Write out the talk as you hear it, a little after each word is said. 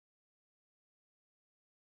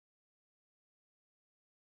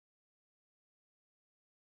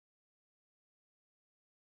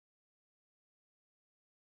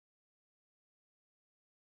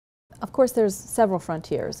Of course, there's several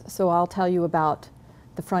frontiers, so I'll tell you about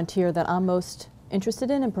the frontier that I'm most interested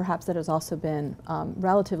in and perhaps that has also been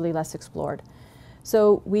relatively less explored.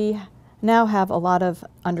 So we now have a lot of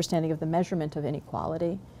understanding of the measurement of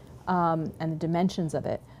inequality and the dimensions of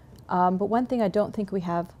it. But one thing I don't think we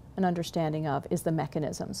have an understanding of is the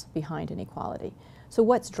mechanisms behind inequality. So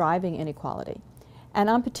what's driving inequality? And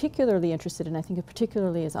I'm particularly interested in, I think it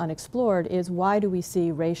particularly is unexplored, is why do we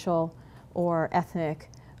see racial or ethnic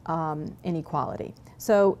inequality?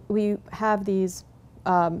 So we have these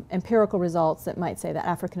empirical results that might say that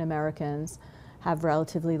African Americans have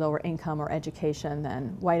relatively lower income or education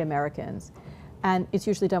than white Americans. And it's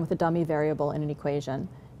usually done with a dummy variable in an equation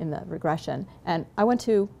in the regression. And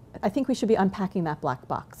I think we should be unpacking that black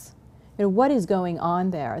box. You know, what is going on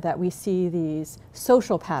there that we see these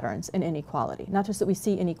social patterns in inequality? Not just that we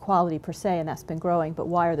see inequality per se and that's been growing, but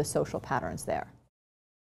why are the social patterns there?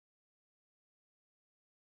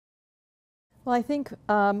 Well, I think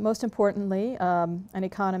most importantly, an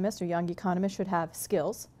economist or young economist should have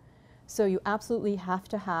skills. So you absolutely have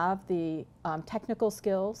to have the technical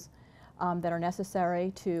skills that are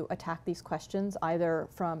necessary to attack these questions, either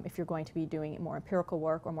from if you're going to be doing more empirical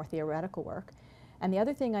work or more theoretical work. And the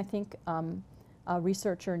other thing I think a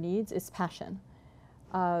researcher needs is passion.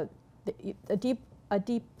 A deep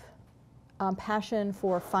passion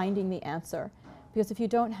for finding the answer. Because if you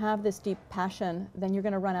don't have this deep passion, then you're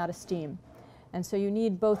going to run out of steam. And so you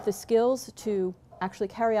need both the skills to actually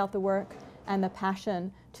carry out the work and the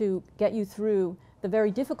passion to get you through the very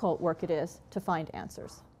difficult work it is to find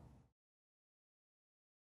answers.